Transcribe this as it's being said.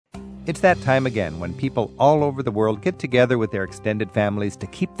It's that time again when people all over the world get together with their extended families to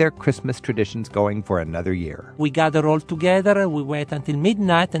keep their Christmas traditions going for another year. We gather all together, we wait until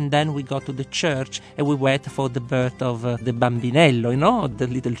midnight, and then we go to the church and we wait for the birth of the bambinello, the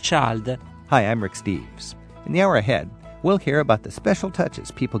little child. Hi, I'm Rick Steves. In the hour ahead, we'll hear about the special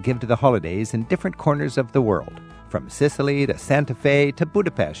touches people give to the holidays in different corners of the world, from Sicily to Santa Fe to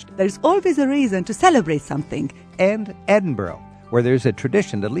Budapest. There's always a reason to celebrate something. And Edinburgh, where there's a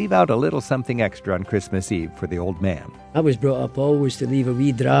tradition to leave out a little something extra on Christmas Eve for the old man. I was brought up always to leave a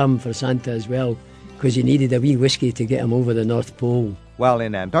wee dram for Santa as well, because you needed a wee whiskey to get him over the North Pole. While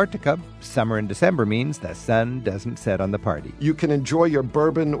in Antarctica, summer in December means the sun doesn't set on the party. You can enjoy your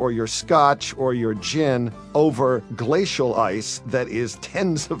bourbon or your scotch or your gin over glacial ice that is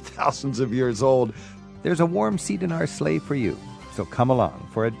tens of thousands of years old. There's a warm seat in our sleigh for you, so come along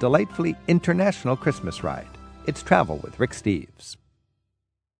for a delightfully international Christmas ride. It's Travel with Rick Steves.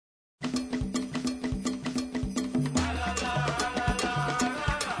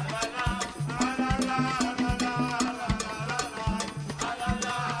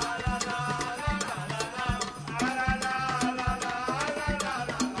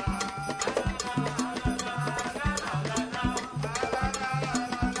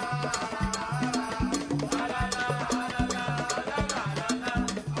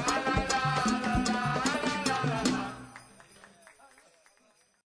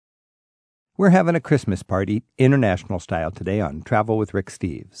 We're having a Christmas party, international style, today on Travel with Rick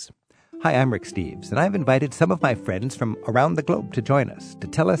Steves. Hi, I'm Rick Steves, and I've invited some of my friends from around the globe to join us to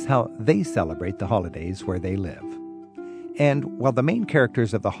tell us how they celebrate the holidays where they live. And while the main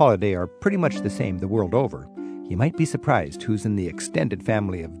characters of the holiday are pretty much the same the world over, you might be surprised who's in the extended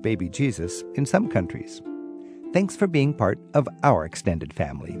family of baby Jesus in some countries. Thanks for being part of our extended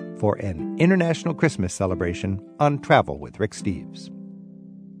family for an international Christmas celebration on Travel with Rick Steves.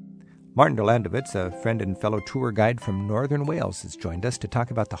 Martin Delandovitz, a friend and fellow tour guide from northern Wales, has joined us to talk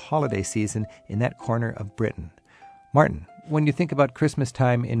about the holiday season in that corner of Britain. Martin, when you think about Christmas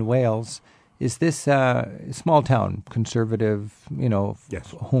time in Wales, is this small town, conservative,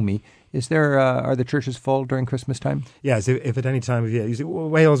 Yes. homey? Is there are the churches full during Christmas time? Yes, if at any time of year. You see,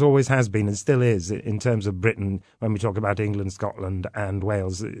 Wales always has been and still is in terms of Britain. When we talk about England, Scotland, and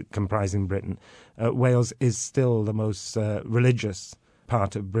Wales comprising Britain, Wales is still the most religious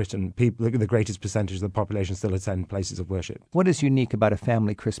part of Britain. People, the greatest percentage of the population still attend places of worship. What is unique about a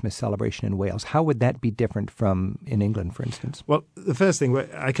family Christmas celebration in Wales? How would that be different from in England, for instance? Well, the first thing,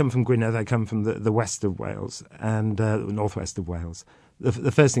 I come from Gwynedd, I come from the west of Wales and the northwest of Wales.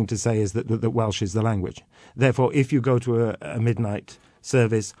 The first thing to say is that Welsh is the language. Therefore, if you go to a midnight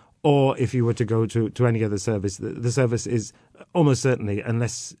service, or if you were to go to any other service, the service is almost certainly,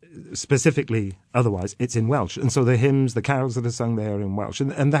 unless specifically otherwise, it's in Welsh. And so the hymns, the carols that are sung there are in Welsh.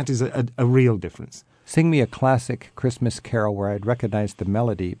 And that is a real difference. Sing me a classic Christmas carol where I'd recognize the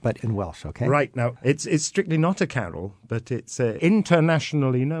melody, but in Welsh, okay? Right. Now, it's strictly not a carol, but it's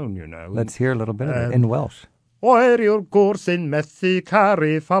internationally known, you know. Let's hear a little bit of it in Welsh. Oer yw'r gwrs yn methu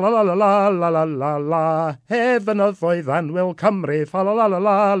caru, fa la la la la la la la la. Hefynyddoedd anwyl Cymru, fa la la la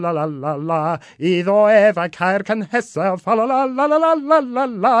la la la la la. Iddo ef a caer cynhesaf, fa la la la la la la la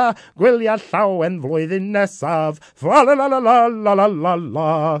la. Gwyliau llawen flwyddyn nesaf, fa la la la la la la la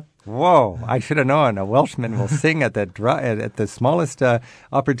la. Whoa, I should have known. A Welshman will sing at the smallest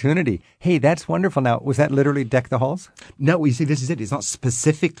opportunity. Hey, that's wonderful. Now, was that literally Deck the Halls? No, you see, this is it. It's not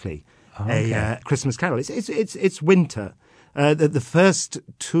specifically a Christmas carol. It's winter. The first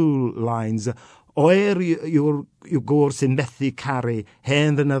two lines, Oer yw'r gwrs yn methu caru,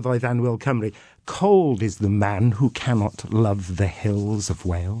 hen fynyddoedd anwyl Cymru. Cold is the man who cannot love the hills of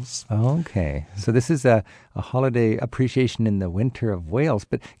Wales. Okay, so this is a holiday appreciation in the winter of Wales.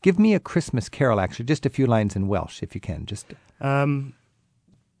 But give me a Christmas carol, actually, just a few lines in Welsh, if you can.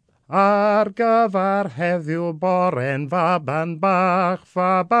 Ar gyfer heddiw bore'n faban bach,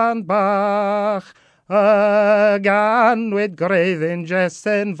 y ganwyd greiddyn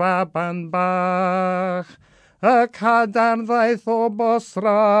jesyn faban bach. Y cadarn ddaeth o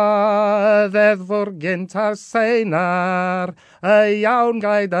bosra, ddeddfwr gynt ar seinar, y iawn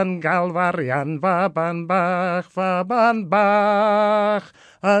gaid yn galfarian faban bach,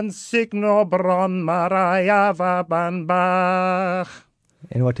 yn signo bron marai a faban bach.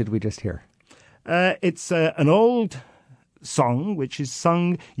 And what did we just hear? It's an old song which is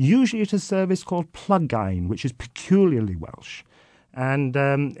sung usually at a service called Plygain, which is peculiarly Welsh. And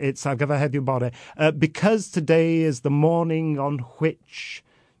it's ar gyfer heddiw bore. Because today is the morning on which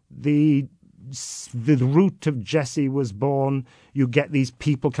the root of Jesse was born, you get these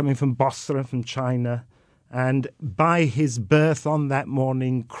people coming from Bosra, from China, And by his birth on that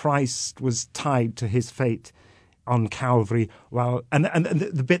morning, Christ was tied to his fate on Calvary. And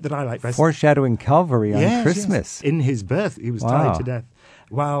the bit that I like best, foreshadowing Calvary on yes, Christmas. Yes. In his birth, he was tied to death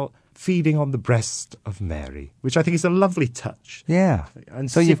while feeding on the breast of Mary, which I think is a lovely touch. Yeah.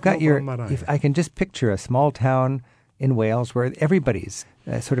 And so you've got I can just picture a small town in Wales where everybody's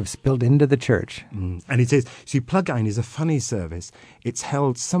sort of spilled into the church. And it is. See, Plygain is a funny service. It's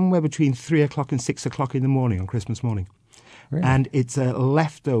held somewhere between 3 o'clock and 6 o'clock in the morning on Christmas morning. Really? And it's a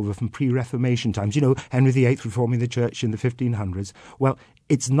leftover from pre-Reformation times. You know, Henry VIII reforming the church in the 1500s. Well,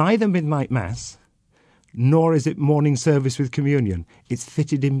 it's neither midnight mass, nor is it morning service with communion. It's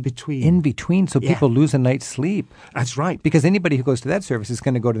fitted in between. In between, so people lose a night's sleep. That's right. Because anybody who goes to that service is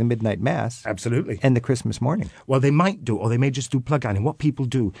going to go to the midnight mass. Absolutely. And the Christmas morning. Well, they might do, or they may just do Plygain. And what people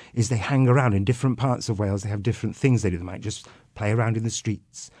do is they hang around in different parts of Wales. They have different things they do. They might just play around in the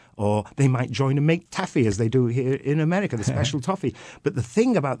streets, or they might join and make taffy, as they do here in America, the special toffee. But the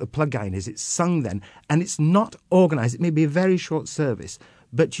thing about the Plygain is it's sung then, and it's not organised. It may be a very short service,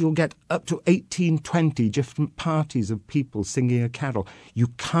 but you'll get up to 18, 20 different parties of people singing a carol. You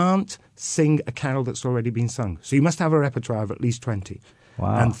can't sing a carol that's already been sung. So you must have a repertoire of at least 20.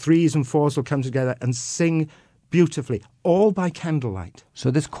 Wow. And 3s and 4s will come together and sing beautifully, all by candlelight.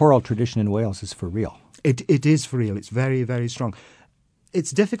 So this choral tradition in Wales is for real. It is for real. It's very, very strong. It's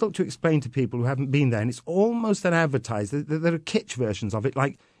difficult to explain to people who haven't been there, and it's almost an advertised. There are kitsch versions of it,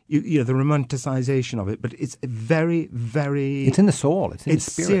 like the romanticization of it, but it's very, very... It's in the soul. It's in the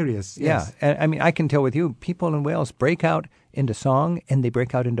spirit. Serious, yes. Yeah. I mean, I can tell with you, people in Wales break out into song and they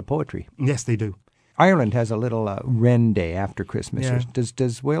break out into poetry. Yes, they do. Ireland has a little Wren Day after Christmas. Yeah.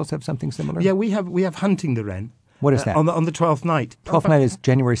 Does Wales have something similar? Yeah, we have hunting the wren. What is that? On the 12th night. 12th night is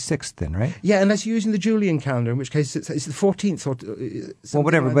January 6th then, right? Yeah, unless you're using the Julian calendar, in which case it's the 14th. Well,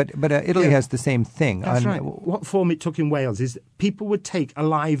 whatever, like, but Italy has the same thing. That's right. What form it took in Wales is people would take a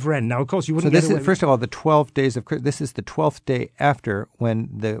live wren. Now, of course, you wouldn't So this is, first of all, the 12 days of Christmas. This is the 12th day after when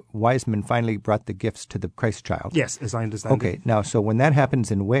the wise men finally brought the gifts to the Christ child. Yes, as I understand it. Okay, now, so when that happens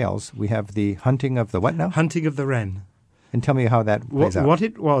in Wales, we have the hunting of the what now? Hunting of the wren. And tell me how that plays out. What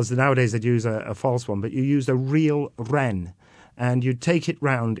it was, nowadays they'd use a false one, but you used a real wren. And you'd take it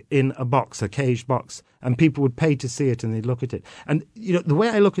round in a box, a caged box, and people would pay to see it and they'd look at it. And, the way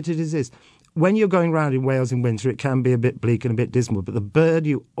I look at it is this. When you're going round in Wales in winter, it can be a bit bleak and a bit dismal, but the bird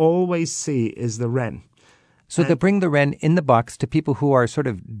you always see is the wren. So they bring the wren in the box to people who are sort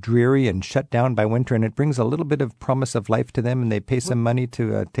of dreary and shut down by winter, and it brings a little bit of promise of life to them, and they pay some money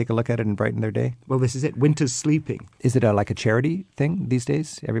to take a look at it and brighten their day. Well, this is it. Winter's sleeping. Is it like a charity thing these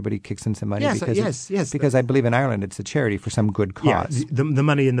days? Everybody kicks in some money? Yes. Because I believe in Ireland it's a charity for some good cause. Yeah, the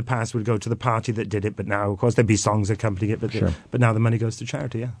money in the past would go to the party that did it, but now, of course, there'd be songs accompanying it, but now the money goes to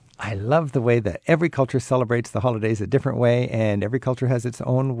charity, yeah. I love the way that every culture celebrates the holidays a different way, and every culture has its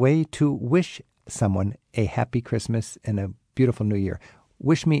own way to wish someone a happy Christmas and a beautiful New Year.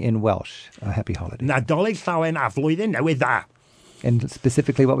 Wish me in Welsh a happy holiday. Nadolig llawen a flwyddyn newydd dda. And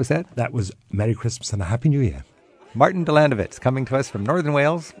specifically, what was that? That was Merry Christmas and a Happy New Year. Martin Delandovitz coming to us from Northern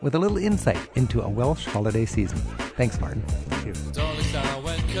Wales with a little insight into a Welsh holiday season. Thanks, Martin. Thank you.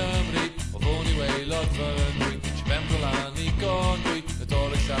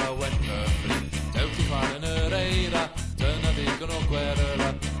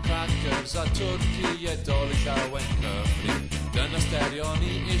 A Twrci Dolig llawen Cymru Dyna stereo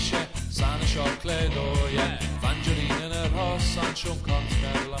ni isie San y siocled o ie Fangerin yn yr hosan Siwn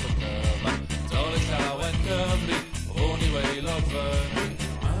continental am y cyfan Dolig llawen Cymru O ni weilod fyny.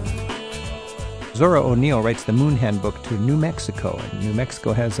 Zora O'Neill writes the Moon Handbook to New Mexico, and New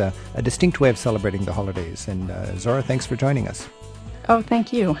Mexico has a distinct way of celebrating the holidays. And Zora, thanks for joining us. Oh,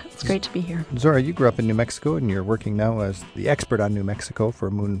 thank you. It's great to be here. Zora, you grew up in New Mexico, and you're working now as the expert on New Mexico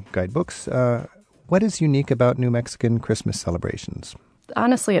for Moon Guidebooks. What is unique about New Mexican Christmas celebrations?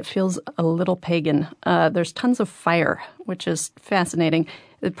 Honestly, it feels a little pagan. There's tons of fire, which is fascinating.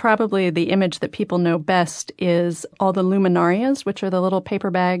 Probably the image that people know best is all the luminarias, which are the little paper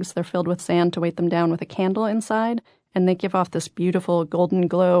bags. They're filled with sand to weight them down with a candle inside, and they give off this beautiful golden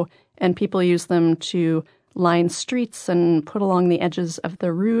glow, and people use them to line streets and put along the edges of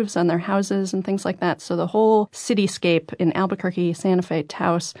the roofs on their houses and things like that. So the whole cityscape in Albuquerque, Santa Fe,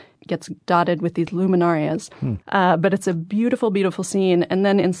 Taos gets dotted with these luminarias. But it's a beautiful, beautiful scene. And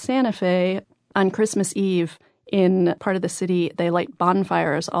then in Santa Fe, on Christmas Eve, in part of the city, they light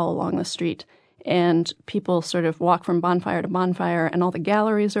bonfires all along the street. And people sort of walk from bonfire to bonfire, and all the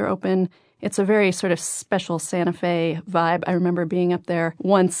galleries are open. It's a very sort of special Santa Fe vibe. I remember being up there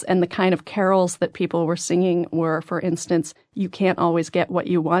once, and the kind of carols that people were singing were, for instance, "You Can't Always Get What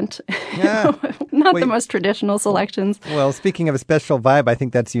You Want." Yeah. Not the most traditional selections. Well, speaking of a special vibe, I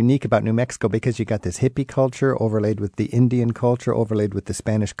think that's unique about New Mexico because you got this hippie culture overlaid with the Indian culture, overlaid with the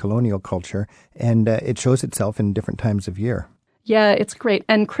Spanish colonial culture, and it shows itself in different times of year. Yeah, it's great.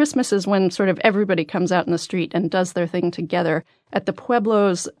 And Christmas is when sort of everybody comes out in the street and does their thing together. At the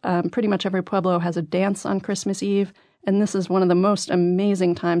pueblos, pretty much every pueblo has a dance on Christmas Eve. And this is one of the most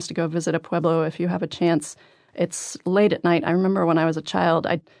amazing times to go visit a pueblo if you have a chance. It's late at night. I remember when I was a child,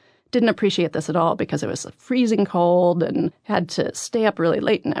 I didn't appreciate this at all because it was freezing cold and had to stay up really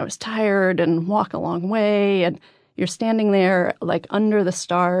late and I was tired and walk a long way. And you're standing there like under the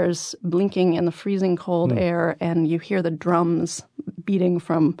stars, blinking in the freezing cold air, and you hear the drums beating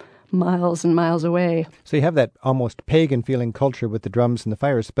from miles and miles away. So you have that almost pagan-feeling culture with the drums and the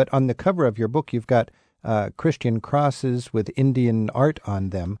fires, but on the cover of your book, you've got Christian crosses with Indian art on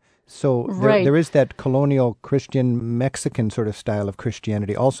them. So there is that colonial Christian Mexican sort of style of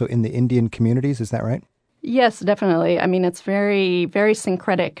Christianity also in the Indian communities. Is that right? Yes, definitely. I mean, it's very, very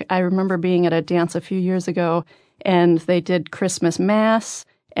syncretic. I remember being at a dance a few years ago, and they did Christmas Mass,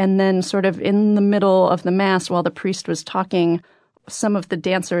 and then sort of in the middle of the Mass, while the priest was talking, some of the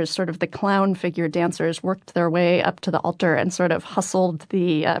dancers, sort of the clown figure dancers, worked their way up to the altar and sort of hustled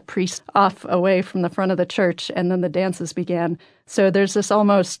the priest off away from the front of the church, and then the dances began. So there's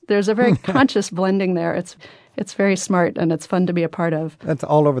a very conscious blending there. It's very smart, and it's fun to be a part of. That's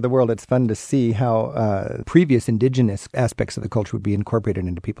all over the world. It's fun to see how previous indigenous aspects of the culture would be incorporated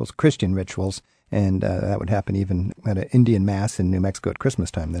into people's Christian rituals, and that would happen even at an Indian Mass in New Mexico at Christmas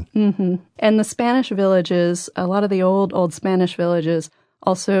time then. Mm-hmm. And the Spanish villages, a lot of the old Spanish villages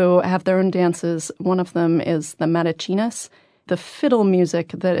also have their own dances. One of them is the mariachinas. The fiddle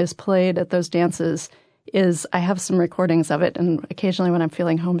music that is played at those dances I have some recordings of it, and occasionally when I'm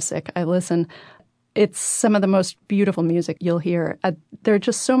feeling homesick, I listen. It's some of the most beautiful music you'll hear. There are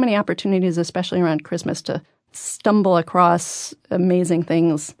just so many opportunities, especially around Christmas, to stumble across amazing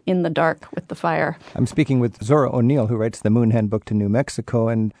things in the dark with the fire. I'm speaking with Zora O'Neill, who writes the Moon Handbook to New Mexico.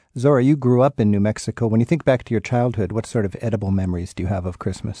 And Zora, you grew up in New Mexico. When you think back to your childhood, what sort of edible memories do you have of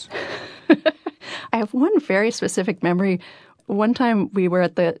Christmas? I have one very specific memory. One time we were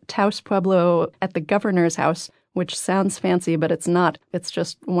at the Taos Pueblo at the governor's house, which sounds fancy, but it's not. It's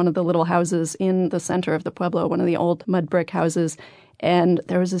just one of the little houses in the center of the Pueblo, one of the old mud brick houses. And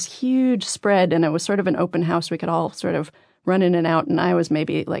there was this huge spread, and it was sort of an open house. We could all sort of run in and out, and I was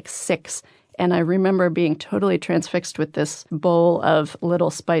maybe like 6. And I remember being totally transfixed with this bowl of little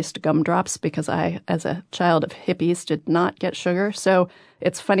spiced gumdrops because I, as a child of hippies, did not get sugar. So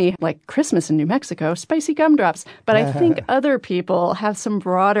it's funny, like Christmas in New Mexico, spicy gumdrops. But I think other people have some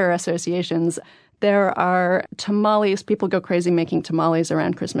broader associations. There are tamales. People go crazy making tamales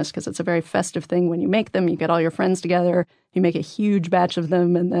around Christmas because it's a very festive thing. When you make them, you get all your friends together, you make a huge batch of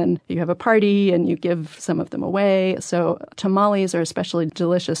them, and then you have a party and you give some of them away. So tamales are especially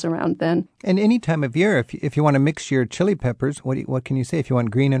delicious around then. And any time of year, if you want to mix your chili peppers, what can you say? If you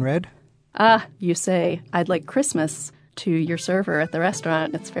want green and red? You say, I'd like Christmas to your server at the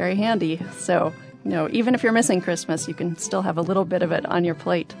restaurant. It's very handy. So, even if you're missing Christmas, you can still have a little bit of it on your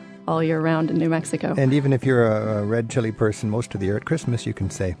plate all year round in New Mexico. And even if you're a red chili person most of the year at Christmas, you can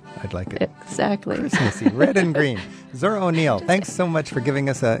say, I'd like it. Exactly. Christmassy, red and green. Zora O'Neill, thanks so much for giving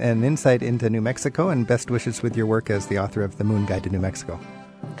us an insight into New Mexico, and best wishes with your work as the author of The Moon Guide to New Mexico.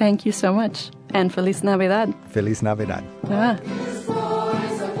 Thank you so much. And Feliz Navidad. Feliz Navidad.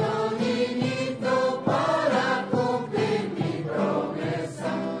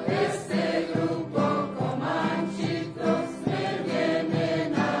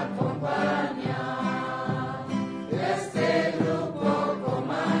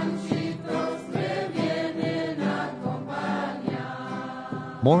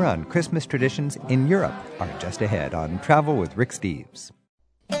 More on Christmas traditions in Europe are just ahead on Travel with Rick Steves.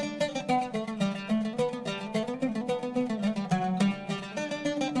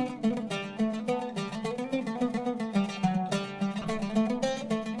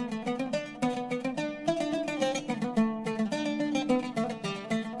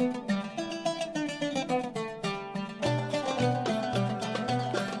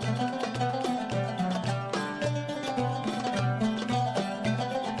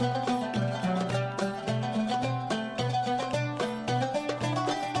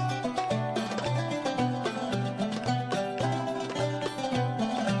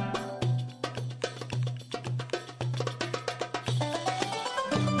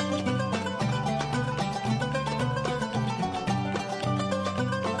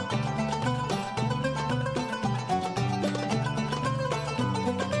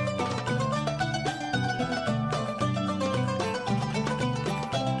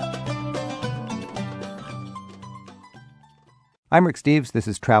 I'm Rick Steves. This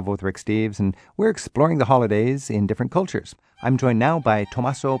is Travel with Rick Steves, and we're exploring the holidays in different cultures. I'm joined now by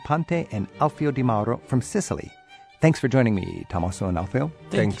Tommaso Ponte and Alfio Di Mauro from Sicily. Thanks for joining me, Tommaso and Alfio.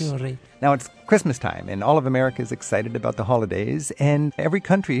 Thank you, Rick. Now, it's Christmas time, and all of America is excited about the holidays, and every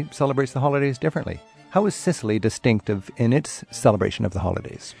country celebrates the holidays differently. How is Sicily distinctive in its celebration of the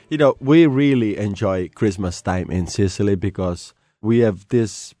holidays? You know, we really enjoy Christmas time in Sicily because we have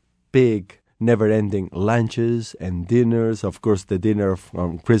this big, never-ending lunches and dinners. Of course, the dinner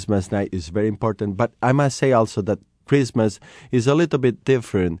on Christmas night is very important, but I must say also that Christmas is a little bit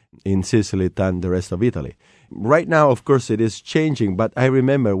different in Sicily than the rest of Italy. Right now, of course, it is changing, but I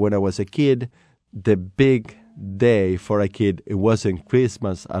remember when I was a kid, the big day for a kid, it wasn't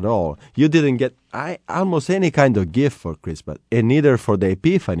Christmas at all. You didn't get almost any kind of gift for Christmas, and neither for the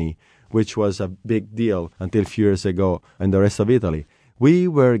Epiphany, which was a big deal until a few years ago in the rest of Italy. We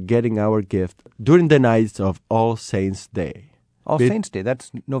were getting our gift during the nights of All Saints' Day. All Saints' Day,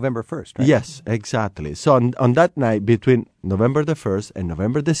 that's November 1st, right? Yes, exactly. So on that night, between November the 1st and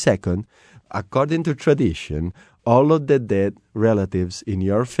November the 2nd, according to tradition, all of the dead relatives in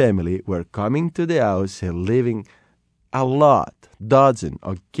your family were coming to the house and leaving a lot, dozen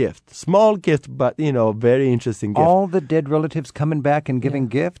of gifts. Small gifts, but, very interesting gifts. All the dead relatives coming back and giving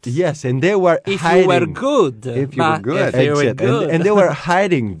gifts? Yes, and they were If hiding. you were good. If you were good. If you were Exactly. good. And they were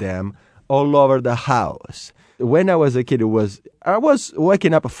hiding them all over the house. When I was a kid, I was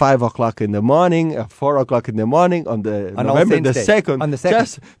waking up at 5 o'clock in the morning, at 4 o'clock in the morning on November the 2nd, On the 2nd.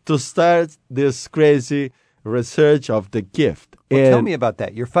 just to start this crazy research of the gift. Well, tell me about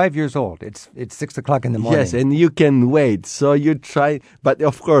that. You're 5 years old. It's 6 o'clock in the morning. Yes, and you can wait. So you try, but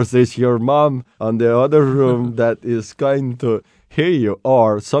of course there's your mom on the other room that is going to hear you,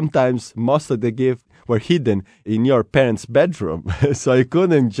 or sometimes most of the gifts were hidden in your parents' bedroom. So you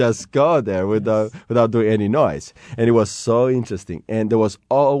couldn't just go there without doing any noise. And it was so interesting. And there was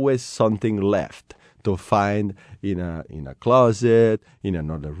always something left to find in a closet, in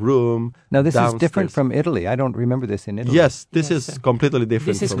another room. Now, this downstairs. is different from Italy. I don't remember this in Italy. Yes, this is completely different.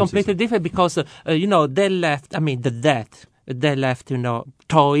 This is from completely Sicily. different because, they left, the dead. They left,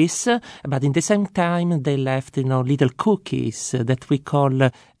 toys, but in the same time they left, little cookies that we call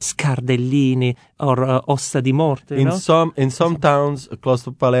scardellini or ossa di morte. In some towns close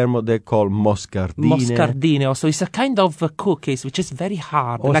to Palermo, they call moscardine. Moscardine also. It's a kind of cookies which is very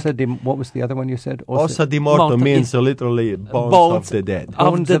hard. What was the other one you said? Ossa di morto means literally bones of the dead.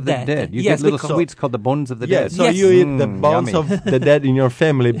 Bones of the dead. You Yes, get little because- sweets called the bones of the Yeah, dead. so Yes. you eat the bones yummy. of the dead in your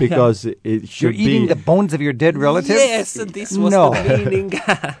family because it should You're eating be. the bones of your dead relatives? Yes, this was No. the meaning.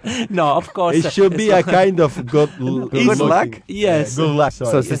 No, of course. It should be a kind of good luck? Yes. Good luck. So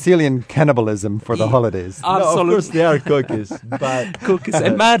Sorry. Sicilian cannibalism for the holidays. No, of Absolutely. course they are cookies, but Cookies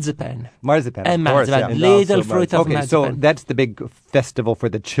and marzipan. Marzipan, And of course, marzipan. yeah. And Little also fruit of Okay, so marzipan. that's the big festival for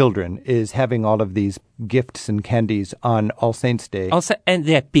the children, is having all of these gifts and candies on All Saints' Day. Also, and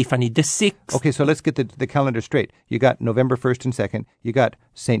the Epiphany, the 6th. Okay, so let's get the calendar straight. You got November 1st and 2nd. You got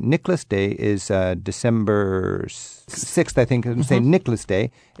St. Nicholas Day is December 6th, I think, St. Nicholas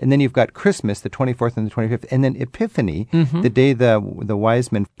Day. And then you've got Christmas, the 24th and the 25th. And then Epiphany, the day the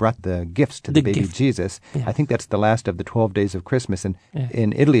wise men brought the gifts to the baby gift. Jesus. Yeah. I think that's the last of the 12 days of Christmas. And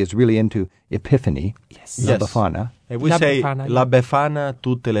in Italy is really into Epiphany, Yes. La Yes. Befana. and we La say Befana, la Befana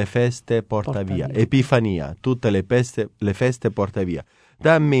tutte le feste porta Porta via. via. Epifania tutte le feste porta via.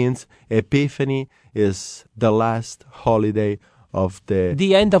 That means Epiphany is the last holiday of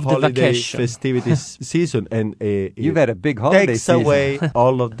the end of the holiday vacation. festivities season, and You've had a big holiday takes season. away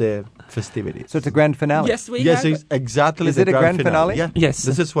all of the festivities. So it's a grand finale. Yes, we Yes, have it's exactly. Is the it a grand finale? Yeah. Yes.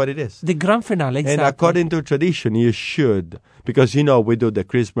 This is what it is. the grand finale. And Exactly. according to tradition, you should, because we do the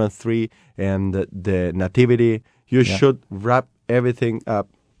Christmas tree and the nativity. You should wrap everything up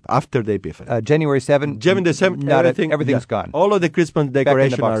after the Epiphany. January 7th. January the 7th, everything's yeah. gone. All of the Christmas in the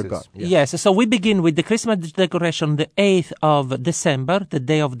decorations are boxes. gone. Yes, so we begin with the Christmas decoration the 8th of December, the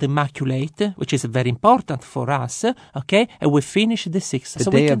day of the Immaculate, which is very important for us, okay? And we finish the 6th. The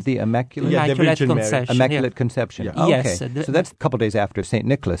so day we can, of the Immaculate, Yeah, the Immaculate Virgin Mary. Conception. Immaculate yeah. Conception. Yeah. Okay. Yes, So that's a couple days after St.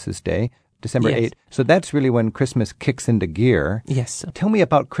 Nicholas's Day, December Yes. 8th. So that's really when Christmas kicks into gear. Yes. Tell me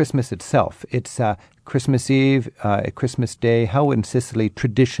about Christmas itself. It's Christmas Eve, Christmas Day. How in Sicily,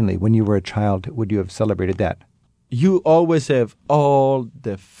 traditionally, when you were a child, would you have celebrated that? You always have all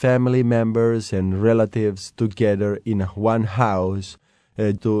the family members and relatives together in one house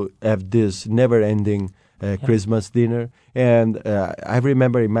to have this never-ending Christmas dinner. And I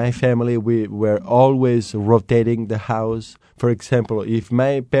remember in my family, we were always rotating the house. For example, if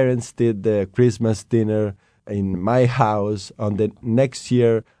my parents did the Christmas dinner in my house, on the next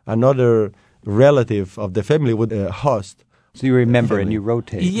year, another relative of the family would host So you remember and you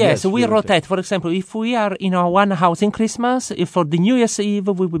rotate. Yes, we rotate. For example, if we are in one house in Christmas, if for the New Year's Eve,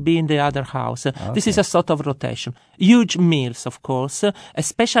 we will be in the other house. This is a sort of rotation. Huge meals, of course,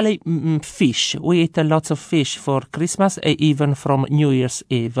 especially fish. We eat lots of fish for Christmas, even from New Year's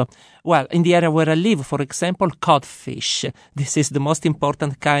Eve. Well, in the area where I live, for example, codfish. This is the most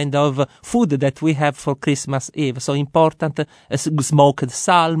important kind of food that we have for Christmas Eve. So important, smoked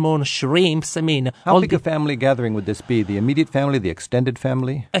salmon, shrimps. I mean, how big a family gathering would this be? The immediate family, the extended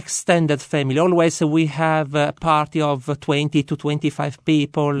family? Extended family. Always we have a party of 20 to 25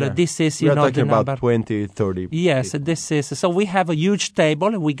 people. Yeah. This is, We're the talking number. About 20, 30 Yes, people. this is. So we have a huge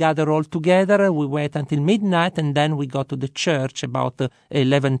table. We gather all together. We wait until midnight, and then we go to the church about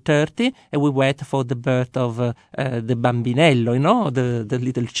 11:30, and we wait for the birth of the bambinello, the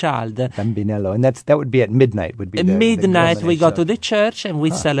little child. Bambinello. And that would be at midnight. Would be At the midnight, we go culmination. to the church, and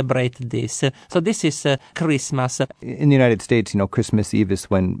we celebrate this. So this is Christmas. In the United States, Christmas Eve is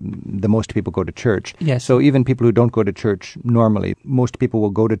when the most people go to church. Yes. So even people who don't go to church normally, most people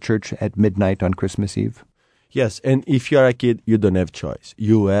will go to church at midnight on Christmas Eve. Yes, and if you're a kid, you don't have choice.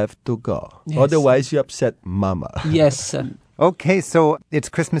 You have to go. Yes. Otherwise, you upset mama. Yes. Okay, so it's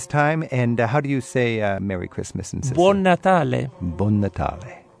Christmas time, and how do you say Merry Christmas in Sicily? Buon Natale. Buon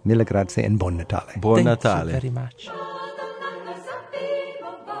Natale. Mille grazie and Buon Natale. Buon Thank Natale. you very much.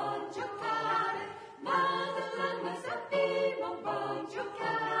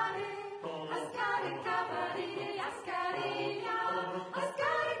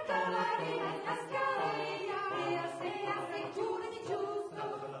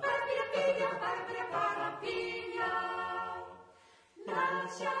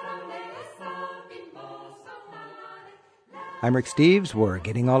 I'm Rick Steves. We're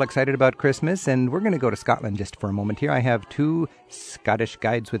getting all excited about Christmas, and we're going to go to Scotland just for a moment here. I have two Scottish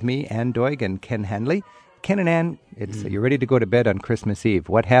guides with me, Anne Doig and Ken Hanley. Ken and Anne, you're ready to go to bed on Christmas Eve.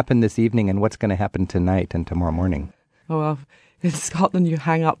 What happened this evening, and what's going to happen tonight and tomorrow morning? Oh, well, in Scotland, you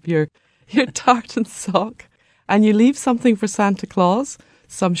hang up your tartan sock, and you leave something for Santa Claus,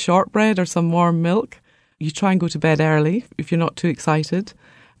 some shortbread or some warm milk. You try and go to bed early if you're not too excited.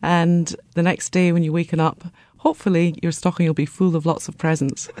 And the next day when you're waking up, hopefully your stocking will be full of lots of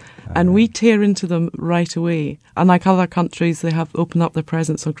presents. And we tear into them right away. Unlike other countries, they have opened up their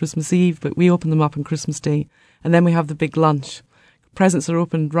presents on Christmas Eve, but we open them up on Christmas Day. And then we have the big lunch. Presents are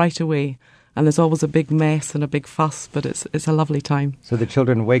opened right away. And there's always a big mess and a big fuss, but it's a lovely time. So the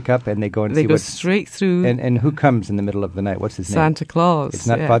children wake up and they go and they see go what's... straight through. And who comes in the middle of the night? What's his name? Santa Claus. It's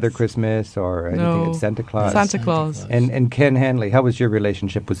not yes. Father Christmas or anything. No, it's Santa Claus. Santa Claus. And Ken Hanley, how was your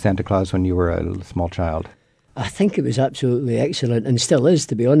relationship with Santa Claus when you were a little small child? I think it was absolutely excellent, and still is,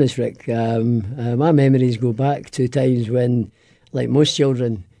 to be honest, Rick. My memories go back to times when, like most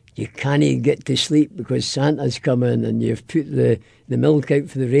children, you can't get to sleep because Santa's coming, and you've put the milk out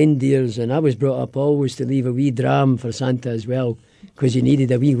for the reindeers. And I was brought up always to leave a wee dram for Santa as well, because you needed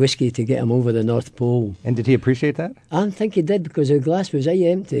a wee whiskey to get him over the North Pole. And did he appreciate that? I think he did, because the glass was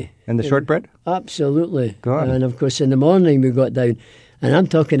empty. And the shortbread? Absolutely. Go on. And of course, in the morning we got down, and I'm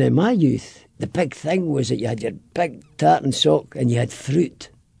talking in my youth, the big thing was that you had your big tartan sock and you had fruit,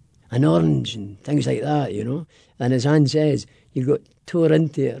 an orange and things like that, And as Anne says, you got tore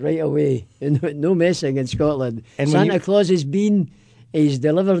into it right away. No messing in Scotland. And Santa Claus has been, he's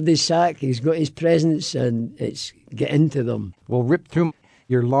delivered his sack, he's got his presents, and it's get into them. Well, rip through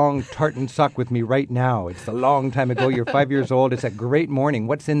your long tartan sock with me right now. It's a long time ago. You're 5 years old. It's a great morning.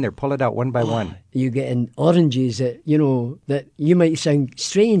 What's in there? Pull it out one by one. You getting oranges that, that you might sound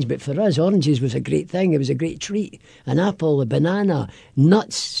strange, but for us, oranges was a great thing. It was a great treat. An apple, a banana,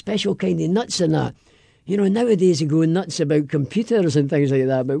 nuts, special kind of nuts and that. Nowadays they go nuts about computers and things like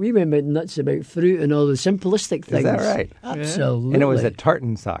that, but we went nuts about fruit and all the simplistic things. Is that right? Absolutely. And it was a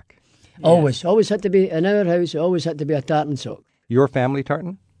tartan sock. Always had to be, in our house, always had to be a tartan sock. Your family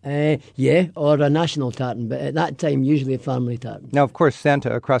tartan? Yeah, or a national tartan, but at that time, usually a family tartan. Now, of course,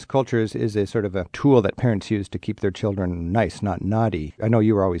 Santa across cultures is a sort of a tool that parents use to keep their children nice, not naughty. I know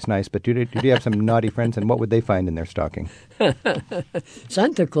you were always nice, but did you have some naughty friends, and what would they find in their stocking?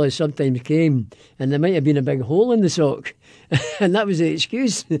 Santa Claus sometimes came, and there might have been a big hole in the sock, and that was the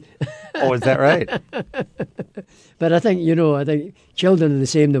excuse. Oh, is that right? But I think children are the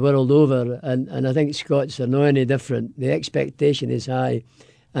same the world over, and I think Scots are not any different. The expectation is high.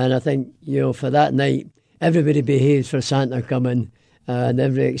 And I think, for that night, everybody behaves for Santa coming, and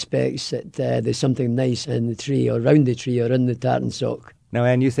everybody expects that there's something nice in the tree or round the tree or in the tartan sock. Now,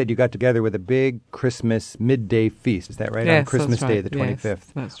 Anne, you said you got together with a big Christmas midday feast. Is that right? Yes, on Christmas that's right. Day, the 25th.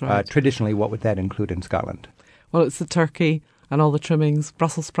 Yes, that's right. Traditionally, what would that include in Scotland? Well, it's the turkey and all the trimmings,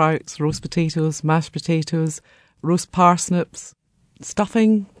 Brussels sprouts, roast potatoes, mashed potatoes, roast parsnips,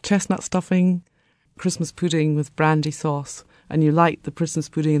 stuffing, chestnut stuffing, Christmas pudding with brandy sauce. And you light the Christmas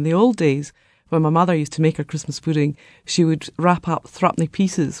pudding. In the old days, when my mother used to make her Christmas pudding, she would wrap up threepenny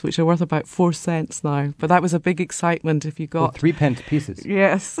pieces, which are worth about 4 cents now. But that was a big excitement if you got... 3p pieces?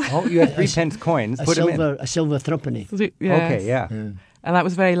 Yes. Oh, you had 3p coins. Put them in. A silver threepenny. Yes. Okay, yeah. And that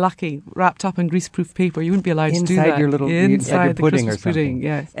was very lucky, wrapped up in greaseproof paper. You wouldn't be allowed to do that. Inside your little Inside the pudding Christmas or something. pudding,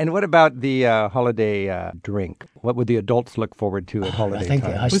 yes. And what about the holiday drink? What would the adults look forward to at holiday I think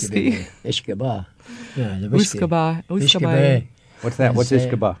time? it has to be Ishkaba. Yeah, the whiskey. Uskaba. What's that? What's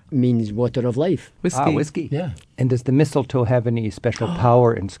Ishkaba? Means water of life. Whiskey. Ah, whiskey. Yeah. And does the mistletoe have any special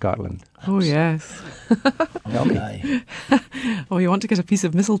power in Scotland? Oh, yes. Tell me. Oh, you want to get a piece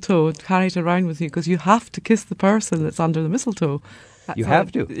of mistletoe and carry it around with you because you have to kiss the person that's under the mistletoe. You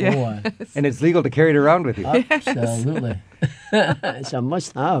have to. Yeah. And it's legal to carry it around with you. Absolutely. It's a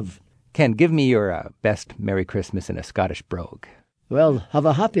must-have. Ken, give me your best Merry Christmas in a Scottish brogue. Well, have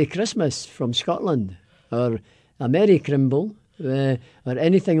a happy Christmas from Scotland, or a Merry Crimble, or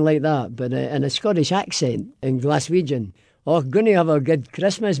anything like that, but in a Scottish accent, in Glaswegian. Oh, gonna have a good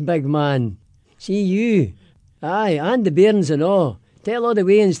Christmas, big man. See you. Aye, and the bairns and all. Tell all the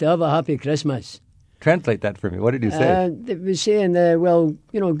Wayans to have a happy Christmas. Translate that for me. What did you say? They were saying, well,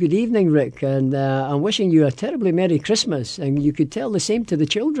 good evening, Rick, and I'm wishing you a terribly Merry Christmas, and you could tell the same to the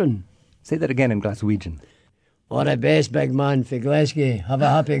children. Say that again in Glaswegian. All the best, big man, for Glasgow. Have a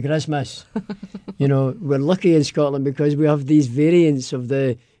happy Christmas. We're lucky in Scotland because we have these variants of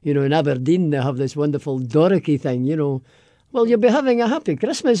in Aberdeen, they have this wonderful Doricky thing, Well, you'll be having a happy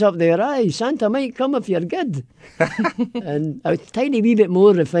Christmas up there, aye. Santa might come if you're good. And a tiny wee bit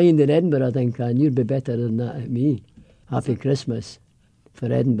more refined in Edinburgh, I think, and you'd be better than that at me. Happy Christmas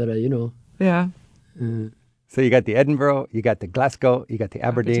for Edinburgh, Yeah. So you got the Edinburgh, you got the Glasgow, you got the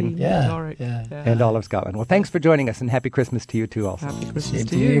Aberdeen. Yeah. And all of Scotland. Well, thanks for joining us, and happy Christmas to you too also. Happy Christmas Same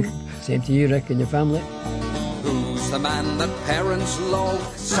to you. Same to you, Rick, and your family. Who's the man that parents love?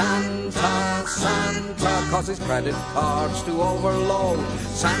 Santa, Santa, cause his credit cards to overload.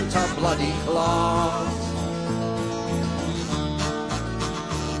 Santa Bloody Claus.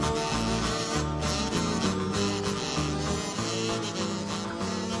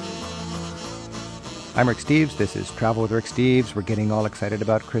 I'm Rick Steves. This is Travel with Rick Steves. We're getting all excited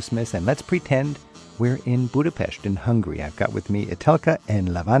about Christmas, and let's pretend we're in Budapest in Hungary. I've got with me Etelka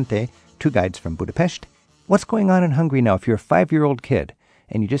and Levante, two guides from Budapest. What's going on in Hungary now? If you're a 5-year-old kid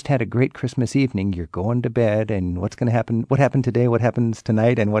and you just had a great Christmas evening, you're going to bed, and what's going to happen? What happened today? What happens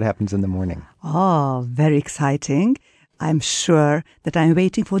tonight? And what happens in the morning? Oh, very exciting. I'm sure that I'm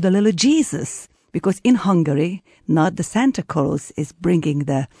waiting for the little Jesus. Because in Hungary, not the Santa Claus is bringing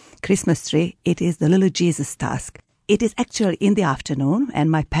the Christmas tree, it is the little Jesus task. It is actually in the afternoon,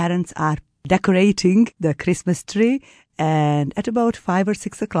 and my parents are decorating the Christmas tree, and at about 5 or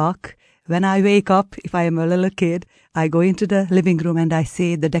 6 o'clock, when I wake up, if I am a little kid, I go into the living room and I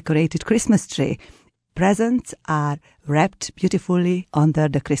see the decorated Christmas tree. Presents are wrapped beautifully under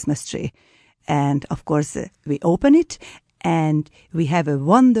the Christmas tree. And of course, we open it, and we have a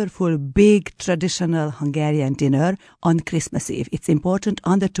wonderful, big, traditional Hungarian dinner on Christmas Eve. It's important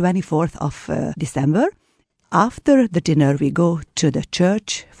on the 24th of December. After the dinner, we go to the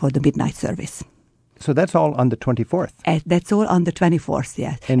church for the midnight service. So that's all on the 24th? That's all on the 24th,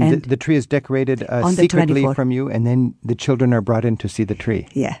 yes. And the tree is decorated secretly from you, and then the children are brought in to see the tree?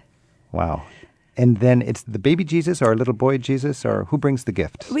 Yeah. Wow. And then it's the baby Jesus or little boy Jesus, or who brings the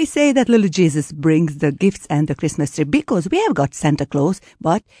gift? We say that little Jesus brings the gifts and the Christmas tree because we have got Santa Claus,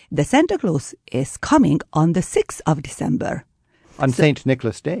 but the Santa Claus is coming on the 6th of December. On St.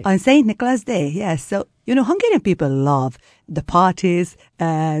 Nicholas Day. On St. Nicholas Day, yes. So, Hungarian people love the parties,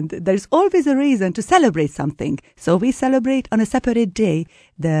 and there's always a reason to celebrate something. So we celebrate on a separate day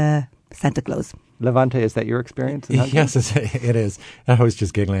the Santa Claus. Levante, is that your experience in Hungary? Yes, it is. I was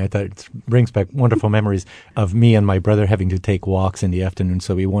just giggling. I thought it brings back wonderful memories of me and my brother having to take walks in the afternoon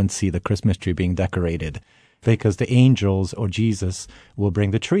so we won't see the Christmas tree being decorated, because the angels or Jesus will bring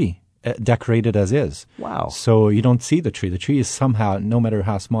the tree decorated as is. Wow. So you don't see the tree. The tree is somehow, no matter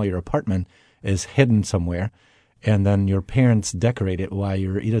how small your apartment, is hidden somewhere. And then your parents decorate it while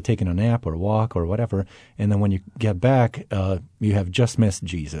you're either taking a nap or a walk or whatever. And then when you get back, you have just missed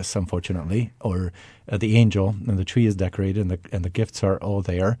Jesus, unfortunately, or the angel, and the tree is decorated and the gifts are all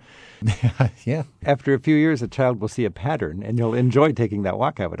there. Yeah. After a few years, a child will see a pattern, and you'll enjoy taking that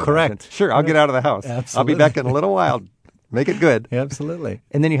walk, I would Correct. imagine. Sure, I'll get out of the house. Absolutely. I'll be back in a little while. Make it good. Absolutely.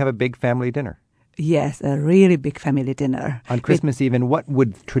 And then you have a big family dinner. Yes, a really big family dinner. On Christmas Eve, and what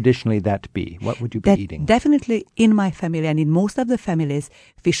would traditionally that be? What would you be eating? Definitely in my family and in most of the families,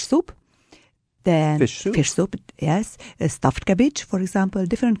 fish soup, Then fish soup, yes. Stuffed cabbage, for example,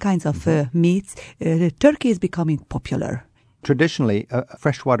 different kinds of meats. Turkey is becoming popular. Traditionally,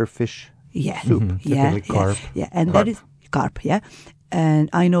 freshwater fish soup. Typically carp. Yeah, and that is carp, yeah. And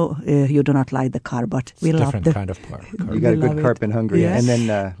I know you do not like the carp, but we love different the kind of carp. You got a good carp in Hungary. Yes. And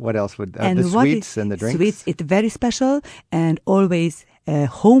then what else would and the sweets and the drinks? Sweets, it's very special, and always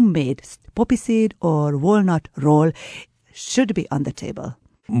homemade poppy seed or walnut roll should be on the table.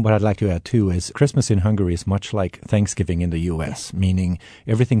 What I'd like to add too is Christmas in Hungary is much like Thanksgiving in the U.S., meaning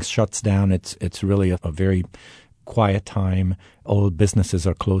everything shuts down. It's really a very quiet time. All businesses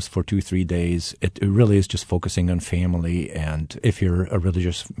are closed for 2-3 days. It really is just focusing on family, and if you're a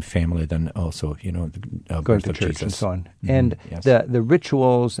religious family, then also, going to church Jesus. and so on. Mm-hmm. And yes. the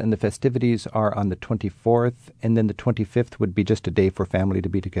rituals and the festivities are on the 24th, and then the 25th would be just a day for family to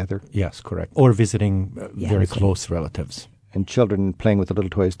be together. Yes, correct. Or visiting very close relatives. And children playing with the little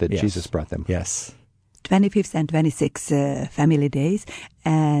toys that Jesus brought them. Yes. 25th and 26th family days,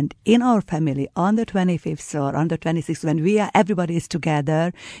 and in our family on the 25th or on the 26th, when everybody is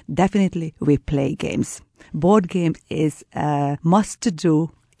together, definitely we play games. Board games is a must-do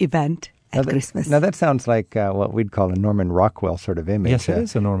event at Christmas. Now that sounds like what we'd call a Norman Rockwell sort of image. Yes, it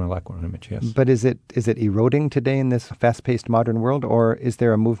is a Norman Rockwell image, yes. But is it eroding today in this fast-paced modern world, or is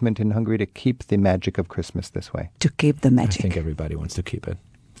there a movement in Hungary to keep the magic of Christmas this way? To keep the magic. I think everybody wants to keep it.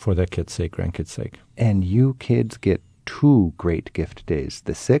 For their kids' sake, grandkids' sake. And you kids get 2 great gift days,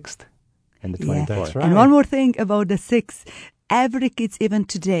 the 6th and the 24th. Yeah. That's right. And one more thing about the 6th. Every kids, even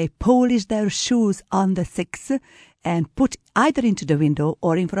today, polish their shoes on the 6th and put either into the window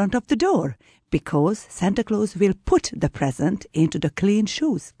or in front of the door, because Santa Claus will put the present into the clean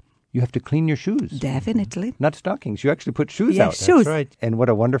shoes. You have to clean your shoes. Definitely. Not stockings. You actually put shoes Yeah, out. shoes. That's right. And what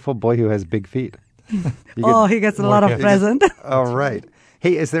a wonderful boy who has big feet. He gets a lot of present. All right.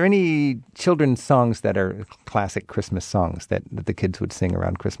 Hey, is there any children's songs that are classic Christmas songs that the kids would sing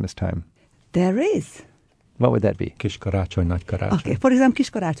around Christmas time? There is. What would that be? Kis karácsony, nagy karácsony. Okay, for example, Kis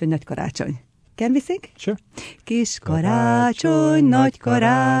karácsony, nagy karácsony. Can we sing? Sure. Kis karácsony, nagy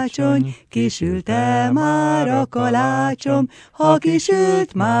karácsony, kisülte már a kalácsom, ha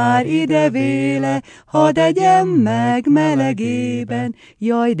kisült már ide véle, hadd egyem meg melegében.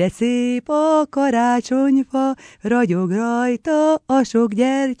 Jaj, de szép a karácsonyfa, ragyog rajta a sok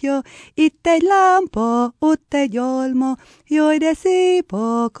gyertya, itt egy lámpa, ott egy alma, jaj, de szép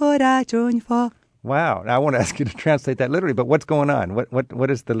a karácsonyfa. Wow. Now, I want to ask you to translate that literally, but what's going on? What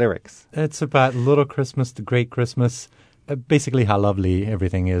is the lyrics? It's about little Christmas, the great Christmas, basically how lovely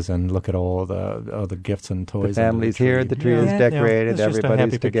everything is, and look at all the gifts and toys. The family's here, the tree is decorated, it's just a happy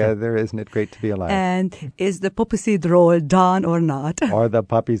everybody's picture. together. Isn't it great to be alive? And is the poppy seed roll done or not? Are the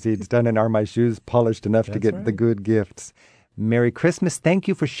poppy seeds done, and are my shoes polished enough to get the good gifts? Merry Christmas. Thank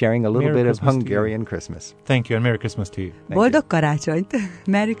you for sharing a little Merry bit of Christmas to you. Hungarian Christmas. Thank you, and Merry Christmas to you. Boldog karácsonyt!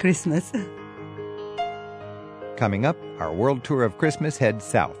 Merry Christmas! Coming up, our world tour of Christmas heads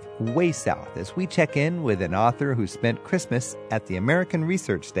south, way south, as we check in with an author who spent Christmas at the American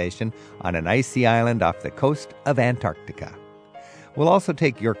Research Station on an icy island off the coast of Antarctica. We'll also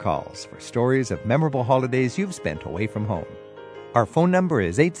take your calls for stories of memorable holidays you've spent away from home. Our phone number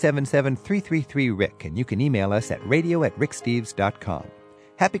is 877-333-RICK, and you can email us at radio@ricksteves.com.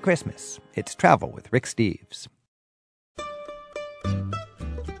 Happy Christmas. It's Travel with Rick Steves.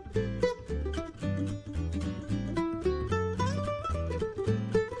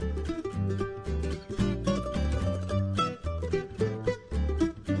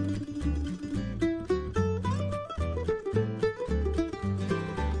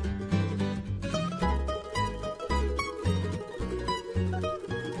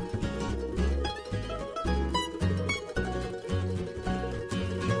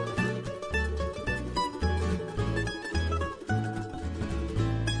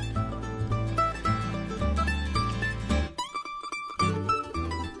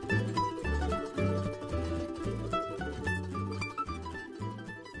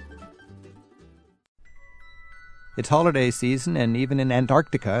 It's holiday season, and even in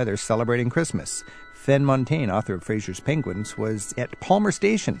Antarctica, they're celebrating Christmas. Fen Montaigne, author of Fraser's Penguins, was at Palmer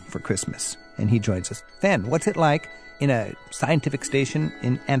Station for Christmas, and he joins us. Fen, what's it like in a scientific station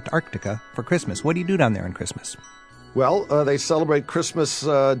in Antarctica for Christmas? What do you do down there on Christmas? Well, they celebrate Christmas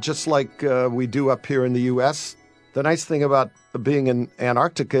just like we do up here in the U.S. The nice thing about being in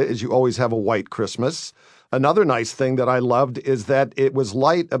Antarctica is you always have a white Christmas. Another nice thing that I loved is that it was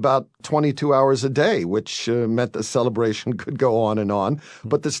light about 22 hours a day, which meant the celebration could go on and on.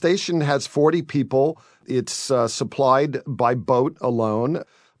 But the station has 40 people. It's supplied by boat alone.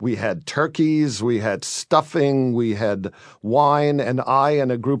 We had turkeys, we had stuffing, we had wine, and I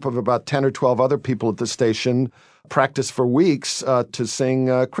and a group of about 10 or 12 other people at the station practiced for weeks to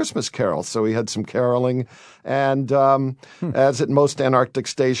sing Christmas carols. So we had some caroling. And as at most Antarctic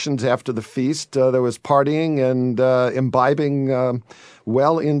stations, after the feast, there was partying and imbibing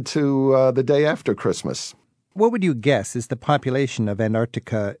well into the day after Christmas. What would you guess is the population of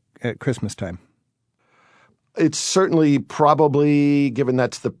Antarctica at Christmas time? It's certainly probably, given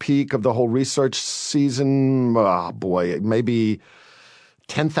that's the peak of the whole research season, maybe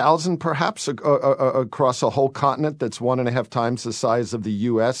 10,000 perhaps across a whole continent that's 1.5 times the size of the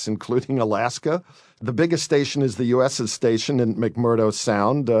U.S., including Alaska. The biggest station is the U.S.'s station in McMurdo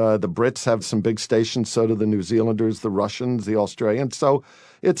Sound. The Brits have some big stations, so do the New Zealanders, the Russians, the Australians. So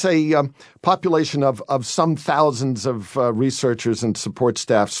it's a population of some thousands of researchers and support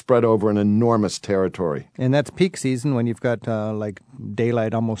staff spread over an enormous territory. And that's peak season when you've got like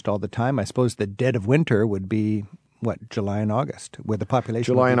daylight almost all the time. I suppose the dead of winter would be July and August, where the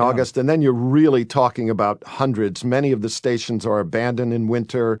population July and down. August, and then you're really talking about hundreds. Many of the stations are abandoned in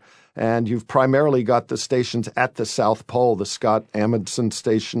winter, and you've primarily got the stations at the South Pole, the Scott Amundsen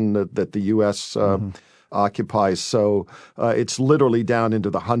station that the U.S. Occupies. So it's literally down into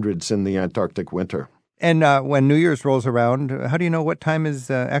the hundreds in the Antarctic winter. And when New Year's rolls around, how do you know what time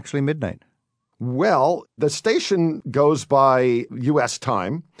is actually midnight? Well, the station goes by U.S.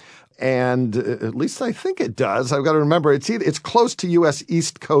 time. And at least I think it does. I've got to remember, it's close to U.S.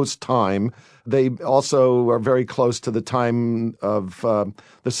 East Coast time. They also are very close to the time of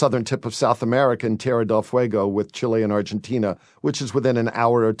the southern tip of South America in Tierra del Fuego with Chile and Argentina, which is within an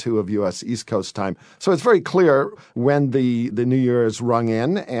hour or two of U.S. East Coast time. So it's very clear when the New Year is rung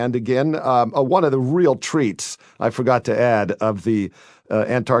in. And again, one of the real treats, I forgot to add, of the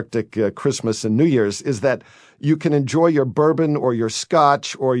Antarctic Christmas and New Year's is that you can enjoy your bourbon or your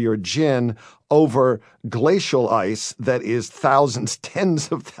scotch or your gin over glacial ice that is thousands,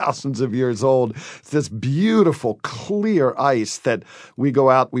 tens of thousands of years old. It's this beautiful, clear ice that we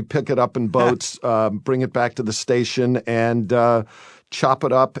go out, we pick it up in boats, bring it back to the station, and chop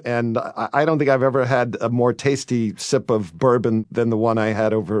it up. And I don't think I've ever had a more tasty sip of bourbon than the one I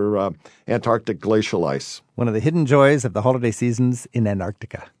had over Antarctic glacial ice. One of the hidden joys of the holiday seasons in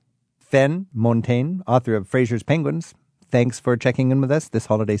Antarctica. Fen Montaigne, author of Fraser's Penguins, thanks for checking in with us this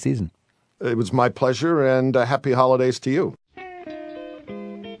holiday season. It was my pleasure, and happy holidays to you.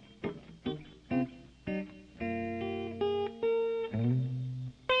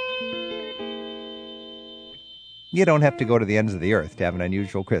 You don't have to go to the ends of the earth to have an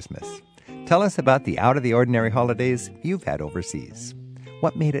unusual Christmas. Tell us about the out-of-the-ordinary holidays you've had overseas.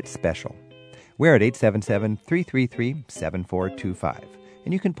 What made it special? We're at 877-333-7425.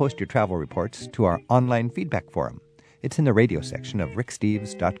 And you can post your travel reports to our online feedback forum. It's in the radio section of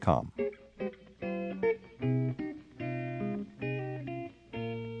ricksteves.com.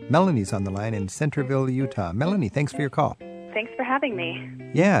 Melanie's on the line in Centerville, Utah. Melanie, thanks for your call. Thanks for having me.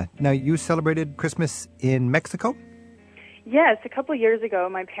 Yeah. Now, you celebrated Christmas in Mexico? Yes, a couple of years ago,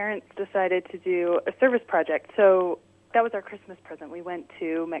 my parents decided to do a service project. So that was our Christmas present. We went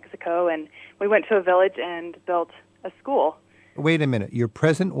to Mexico, and we went to a village and built a school. Wait a minute. Your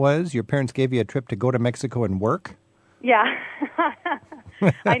present was your parents gave you a trip to go to Mexico and work? Yeah.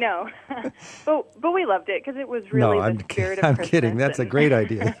 I know. but we loved it because it was really the spirit of Christmas. I'm kidding. That's a great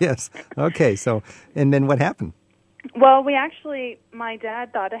idea. Yes. Okay. So, and then what happened? Well, my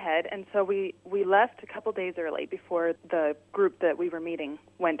dad thought ahead, and so we left a couple days early before the group that we were meeting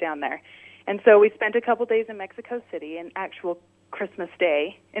went down there. And so we spent a couple days in Mexico City, an actual Christmas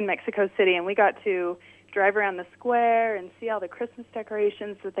day in Mexico City, and we got to drive around the square and see all the Christmas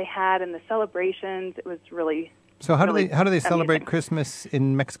decorations that they had and the celebrations. It was really So how do they celebrate Christmas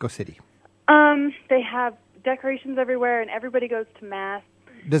in Mexico City? They have decorations everywhere, and everybody goes to Mass.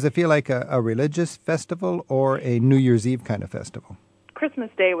 Does it feel like a religious festival or a New Year's Eve kind of festival? Christmas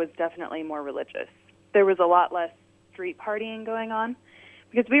Day was definitely more religious. There was a lot less street partying going on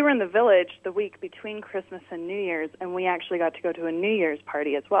because we were in the village the week between Christmas and New Year's, and we actually got to go to a New Year's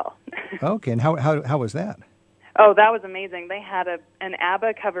party as well. Okay, and how was that? Oh, that was amazing. They had an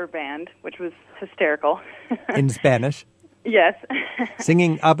ABBA cover band, which was hysterical. In Spanish? Yes.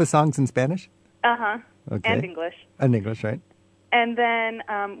 Singing ABBA songs in Spanish? Uh-huh. Okay. And English. And English, right. And then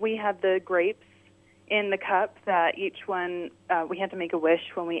we had the grapes in the cup that each one, we had to make a wish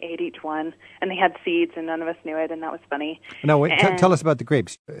when we ate each one. And they had seeds, and none of us knew it, and that was funny. No, wait, tell us about the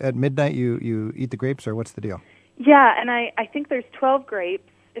grapes. At midnight, you eat the grapes, or what's the deal? Yeah, and I think there's 12 grapes.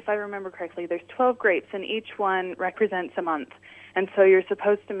 If I remember correctly, there's 12 grapes, and each one represents a month. And so you're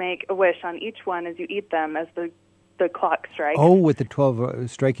supposed to make a wish on each one as you eat them, as the the clock strikes. Oh, with the 12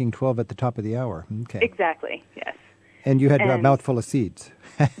 striking 12 at the top of the hour. Okay. Exactly. Yes. And you had a mouthful of seeds.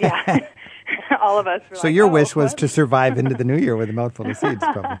 Yeah. All of us were so like, your oh, wish was what? to survive into the new year with a mouthful of seeds,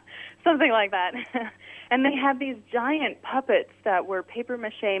 probably. Something like that. And they had these giant puppets that were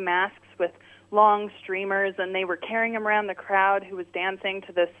papier-mâché masks with long streamers, and they were carrying them around the crowd who was dancing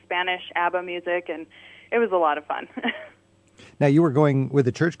to this Spanish ABBA music, and it was a lot of fun. Now, you were going with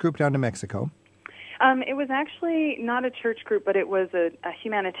a church group down to Mexico. It was actually not a church group, but it was a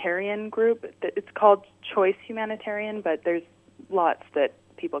humanitarian group. It's called Choice Humanitarian, but there's lots that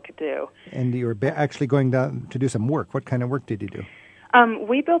people could do. And you were actually going down to do some work. What kind of work did you do?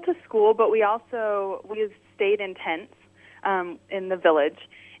 We built a school, but we stayed in tents in the village,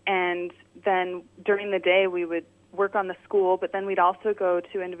 and then during the day we would work on the school, but then we'd also go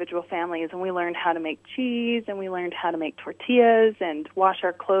to individual families, and we learned how to make cheese, and we learned how to make tortillas and wash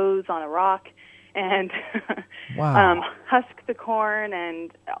our clothes on a rock, and wow. Husk the corn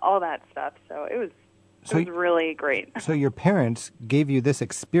and all that stuff. So it was really great. So your parents gave you this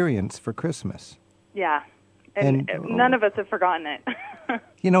experience for Christmas. Yeah. And none of us have forgotten it.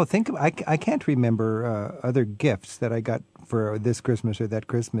 I can't remember other gifts that I got for this Christmas or that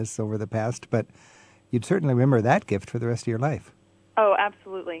Christmas over the past, but you'd certainly remember that gift for the rest of your life. Oh,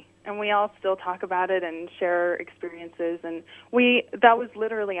 absolutely. And we all still talk about it and share experiences. And that was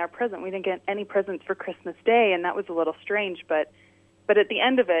literally our present. We didn't get any presents for Christmas Day, and that was a little strange. But at the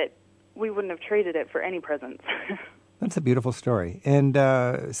end of it, we wouldn't have traded it for any presents. That's a beautiful story. And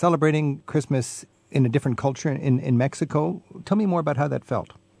celebrating Christmas in a different culture in Mexico, tell me more about how that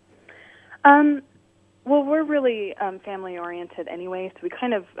felt. Well, we're really family-oriented anyway, so we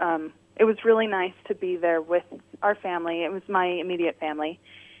kind of, it was really nice to be there with our family. It was my immediate family,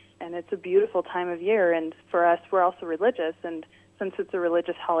 and it's a beautiful time of year, and for us, we're also religious, and since it's a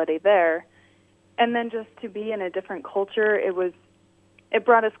religious holiday there, and then just to be in a different culture, it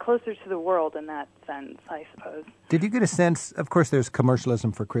brought us closer to the world in that sense, I suppose. Did you get a sense, of course there's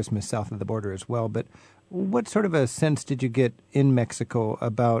commercialism for Christmas south of the border as well, but what sort of a sense did you get in Mexico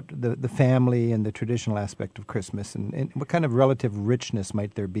about the family and the traditional aspect of Christmas, and what kind of relative richness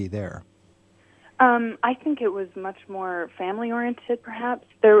might there be there? I think it was much more family-oriented, perhaps.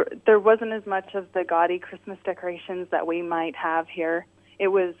 There wasn't as much of the gaudy Christmas decorations that we might have here. It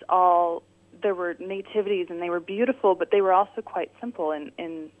was all... There were nativities, and they were beautiful, but they were also quite simple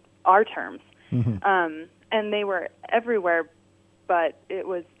in our terms. Mm-hmm. And they were everywhere, but it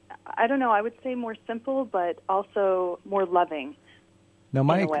was, I don't know, I would say more simple, but also more loving. Now,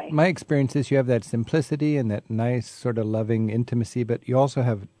 my experience is you have that simplicity and that nice sort of loving intimacy, but you also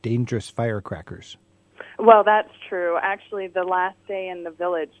have dangerous firecrackers. Well, that's true. Actually, the last day in the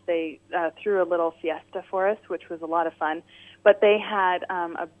village, they threw a little fiesta for us, which was a lot of fun. But they had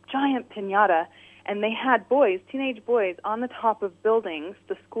a giant piñata, and they had teenage boys, on the top of buildings,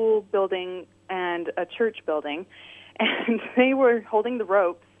 the school building and a church building, and they were holding the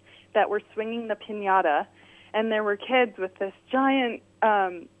ropes that were swinging the piñata, and there were kids with this giant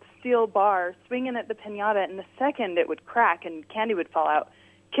steel bar swinging at the piñata, and the second it would crack and candy would fall out,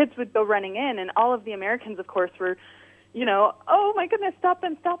 kids would go running in, and all of the Americans, of course, were, oh my goodness, stop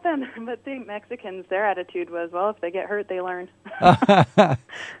them. But the Mexicans, their attitude was, well, if they get hurt, they learn.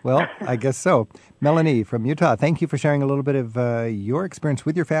 Well, I guess so. Melanie from Utah, thank you for sharing a little bit of your experience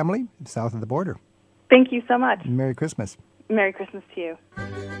with your family south of the border. Thank you so much. Merry Christmas. Merry Christmas to you.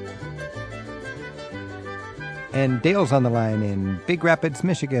 And Dale's on the line in Big Rapids,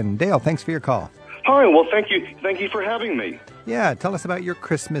 Michigan. Dale, thanks for your call. Hi, well, thank you. Thank you for having me. Yeah, tell us about your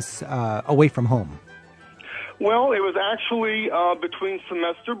Christmas away from home. Well, it was actually between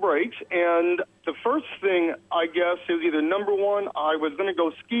semester breaks, and the first thing, I guess, is either number one, I was going to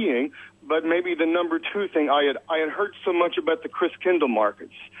go skiing, but maybe the number two thing, I had heard so much about the Christkindl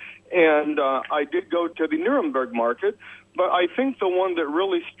markets, and I did go to the Nuremberg market, but I think the one that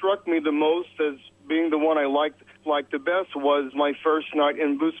really struck me the most as being the one I liked the best was my first night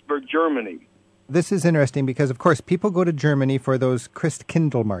in Würzburg, Germany. This is interesting because, of course, people go to Germany for those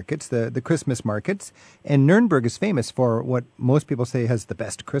Christkindl markets, the Christmas markets, and Nuremberg is famous for what most people say has the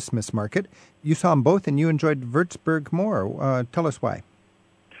best Christmas market. You saw them both, and you enjoyed Würzburg more. Tell us why.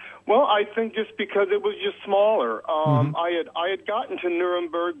 Well, I think just because it was just smaller. I had gotten to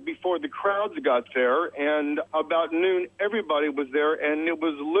Nuremberg before the crowds got there, and about noon, everybody was there, and it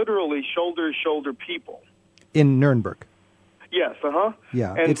was literally shoulder-to-shoulder people. In Nuremberg? Yes,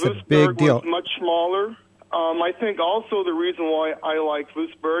 Yeah, and it's a big deal. Was much smaller. I think also the reason why I liked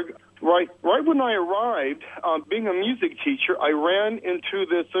Würzburg, Right when I arrived, being a music teacher, I ran into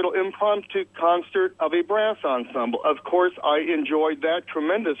this little impromptu concert of a brass ensemble. Of course, I enjoyed that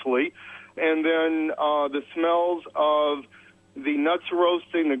tremendously. And then the smells of the nuts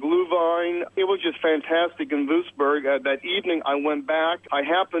roasting, the glühwein, it was just fantastic in Würzburg. That evening, I went back. I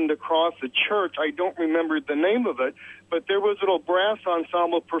happened across a church. I don't remember the name of it, but there was a little brass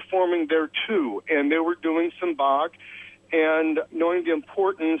ensemble performing there, too, and they were doing some Bach. And knowing the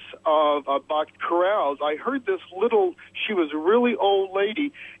importance of Bach chorales, I heard this she was a really old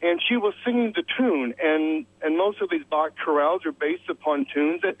lady, and she was singing the tune. And most of these Bach chorales are based upon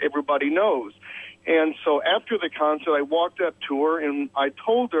tunes that everybody knows. And so after the concert, I walked up to her, and I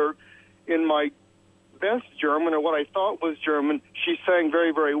told her in my best German, or what I thought was German, she sang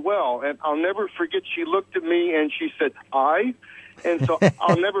very, very well. And I'll never forget, she looked at me, and she said, "I?" And so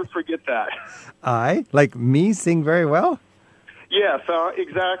I'll never forget that. I? Like me sing very well? Yes,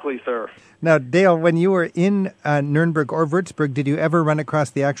 exactly, sir. Now, Dale, when you were in Nuremberg or Würzburg, did you ever run across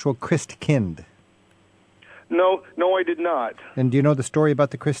the actual Christkind? No, I did not. And do you know the story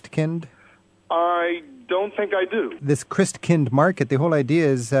about the Christkind? I don't think I do. This Christkind market, the whole idea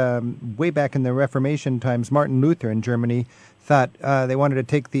is way back in the Reformation times, Martin Luther in Germany thought they wanted to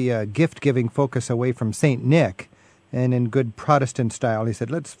take the gift-giving focus away from St. Nick. And in good Protestant style, he said,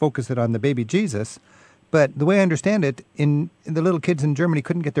 let's focus it on the baby Jesus. But the way I understand it, the little kids in Germany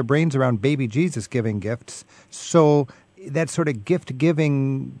couldn't get their brains around baby Jesus giving gifts. So that sort of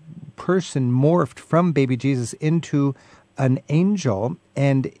gift-giving person morphed from baby Jesus into an angel,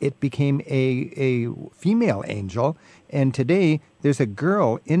 and it became a female angel. And today, there's a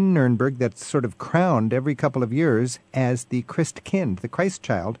girl in Nuremberg that's sort of crowned every couple of years as the Christkind, the Christ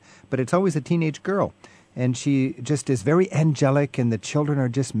child, but it's always a teenage girl. And she just is very angelic, and the children are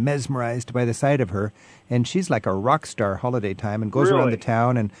just mesmerized by the sight of her. And she's like a rock star holiday time and goes around the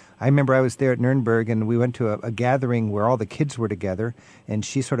town. And I remember I was there at Nuremberg, and we went to a gathering where all the kids were together, and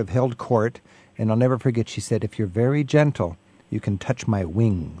she sort of held court. And I'll never forget, she said, "If you're very gentle, you can touch my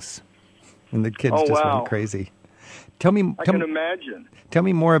wings." And the kids went crazy. I can imagine. Tell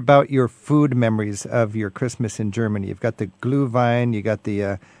me more about your food memories of your Christmas in Germany. You've got the glühwein, you got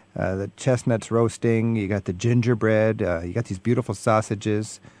the chestnuts roasting, you got the gingerbread, you got these beautiful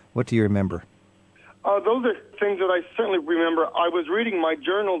sausages. What do you remember? Those are things that I certainly remember. I was reading my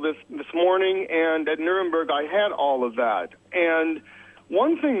journal this morning, and at Nuremberg I had all of that. And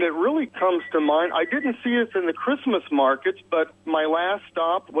one thing that really comes to mind, I didn't see it in the Christmas markets, but my last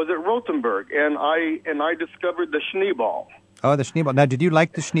stop was at Rothenburg, and I discovered the Schneeball. Oh, the Schneeball. Now, did you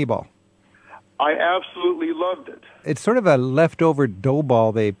like the Schneeball? I absolutely loved it. It's sort of a leftover dough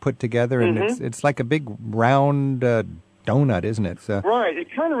ball they put together, and it's like a big round donut, isn't it? Right. It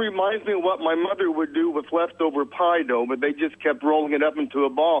kind of reminds me of what my mother would do with leftover pie dough, but they just kept rolling it up into a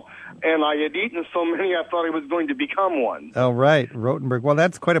ball. And I had eaten so many, I thought I was going to become one. Oh, right. Rothenburg. Well,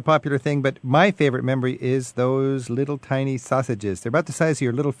 that's quite a popular thing, but my favorite memory is those little tiny sausages. They're about the size of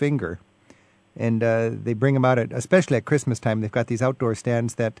your little finger. And they bring them out, especially at Christmas time. They've got these outdoor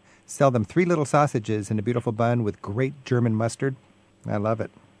stands that sell them 3 little sausages in a beautiful bun with great German mustard. I love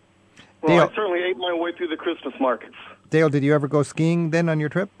it. Well, Dale, I certainly ate my way through the Christmas markets. Dale, did you ever go skiing then on your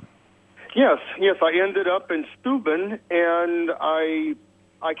trip? Yes. I ended up in Steuben, and I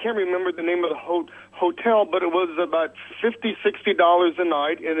can't remember the name of the hotel, but it was about $50, $60 a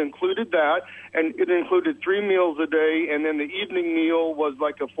night. It included that, and it included 3 meals a day, and then the evening meal was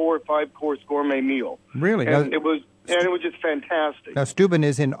like a 4 or 5 course gourmet meal. Really? And it was just fantastic. Now, Steuben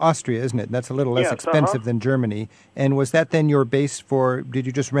is in Austria, isn't it? That's a little less expensive than Germany. And was that then your base for, did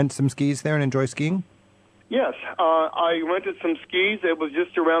you just rent some skis there and enjoy skiing? Yes, I rented some skis. It was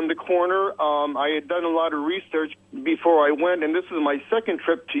just around the corner. I had done a lot of research before I went, and this was my second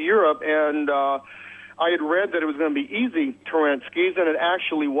trip to Europe, and I had read that it was going to be easy to rent skis, and it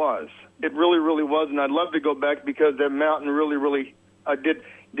actually was. It really, really was, and I'd love to go back because that mountain really, really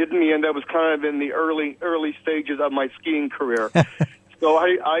did me, and that was kind of in the early stages of my skiing career. So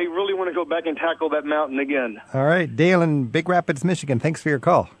I really want to go back and tackle that mountain again. All right, Dale in Big Rapids, Michigan, thanks for your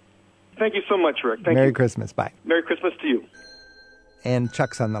call. Thank you so much, Rick. Thank you. Merry Christmas. Bye. Merry Christmas to you. And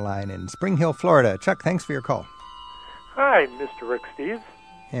Chuck's on the line in Spring Hill, Florida. Chuck, thanks for your call. Hi, Mr. Rick Steves.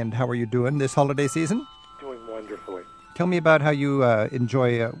 And how are you doing this holiday season? Doing wonderfully. Tell me about how you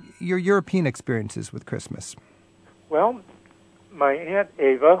enjoy your European experiences with Christmas. Well, my Aunt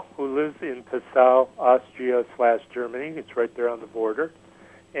Ava, who lives in Passau, Austria/Germany, it's right there on the border,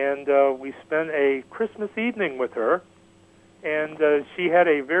 and we spent a Christmas evening with her. And she had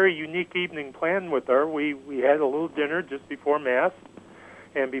a very unique evening planned with her. We had a little dinner just before Mass,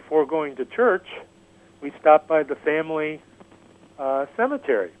 and before going to church, we stopped by the family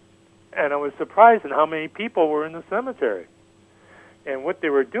cemetery. and I was surprised at how many people were in the cemetery. And what they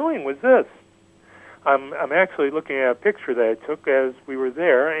were doing was this. I'm actually looking at a picture that I took as we were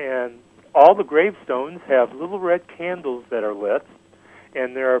there, and all the gravestones have little red candles that are lit,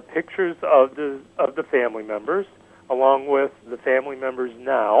 and there are pictures of the family members, along with the family members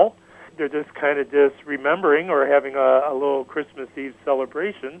now. They're just kind of just remembering or having a little Christmas Eve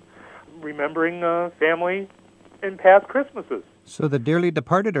celebration, remembering family in past Christmases. So the dearly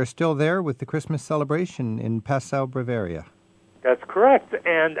departed are still there with the Christmas celebration in Passau, Bavaria. That's correct.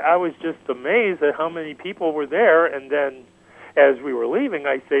 And I was just amazed at how many people were there. And then as we were leaving,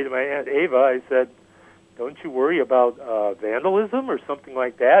 I say to my Aunt Ava, I said, "Don't you worry about vandalism or something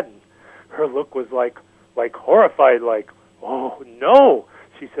like that?" And her look was like horrified, like, "Oh, no."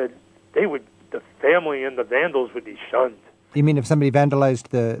 She said, the family and the vandals would be shunned. You mean if somebody vandalized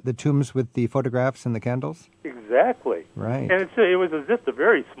the tombs with the photographs and the candles? Exactly. Right. And it was just a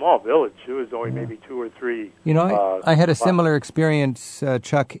very small village. It was only maybe 2 or 3. You know, I had a similar experience,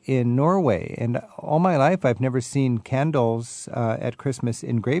 Chuck, in Norway. And all my life I've never seen candles at Christmas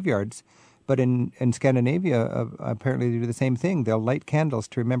in graveyards. But in Scandinavia, apparently they do the same thing. They'll light candles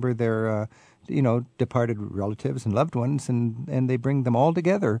to remember their, departed relatives and loved ones. And they bring them all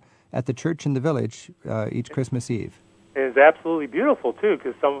together at the church in the village each Christmas Eve. And it's absolutely beautiful, too,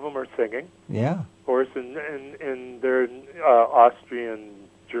 because some of them are singing. Yeah. Of course, in their Austrian,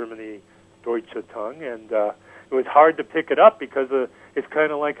 Germany, Deutsche tongue. And it was hard to pick it up because it's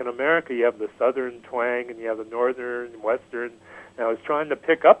kind of like in America. You have the southern twang and you have the northern and western. And I was trying to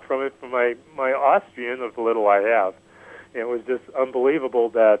pick up from it from my Austrian of the little I have. And it was just unbelievable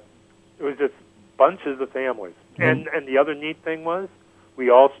that it was just bunches of families. And the other neat thing was we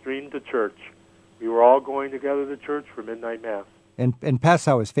all streamed to church. We were all going together to church for midnight mass. And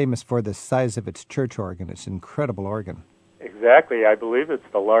Passau is famous for the size of its church organ. It's an incredible organ. Exactly. I believe it's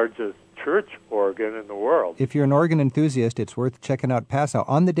the largest church organ in the world. If you're an organ enthusiast, it's worth checking out Passau.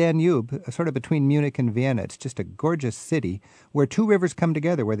 On the Danube, sort of between Munich and Vienna, it's just a gorgeous city where two rivers come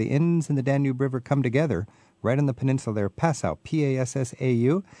together, where the Inns and the Danube River come together, right on the peninsula there, Passau,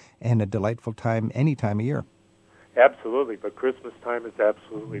 P-A-S-S-A-U, and a delightful time any time of year. Absolutely, but Christmas time is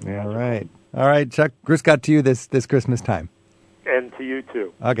absolutely magical. All right, Chuck, Grüß Gott to you this Christmas time. And to you,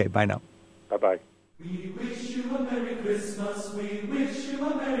 too. Okay, bye now. Bye-bye. We wish you a Merry Christmas, we wish you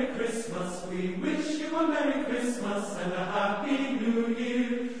a Merry Christmas, we wish you a Merry Christmas and a Happy New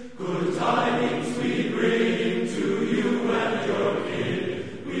Year. Good tidings we bring to you and your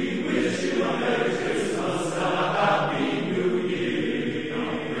kin. We wish you a Merry Christmas and a Happy New Year.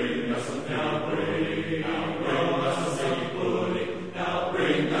 Now bring us a big pudding, now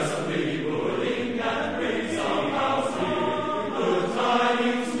bring us a big pudding and raise our house here. Good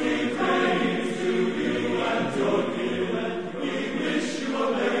tidings we bring to you and your kin. We wish you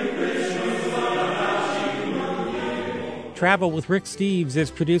a Merry Christmas and a Happy New Year. Travel with Rick Steves is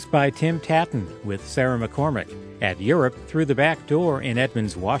produced by Tim Tatton with Sarah McCormick at Europe Through the Back Door in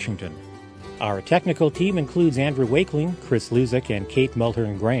Edmonds, Washington. Our technical team includes Andrew Wakeling, Chris Luzik, and Kate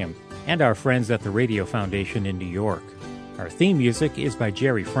Mulhern-Graham, and our friends at the Radio Foundation in New York. Our theme music is by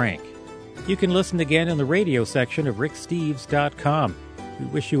Jerry Frank. You can listen again in the radio section of ricksteves.com. We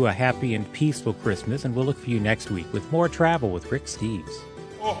wish you a happy and peaceful Christmas, and we'll look for you next week with more Travel with Rick Steves.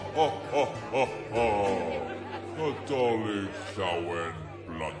 Ho, ho, ho, ho, ho. Natali Llawen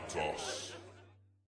Blantos.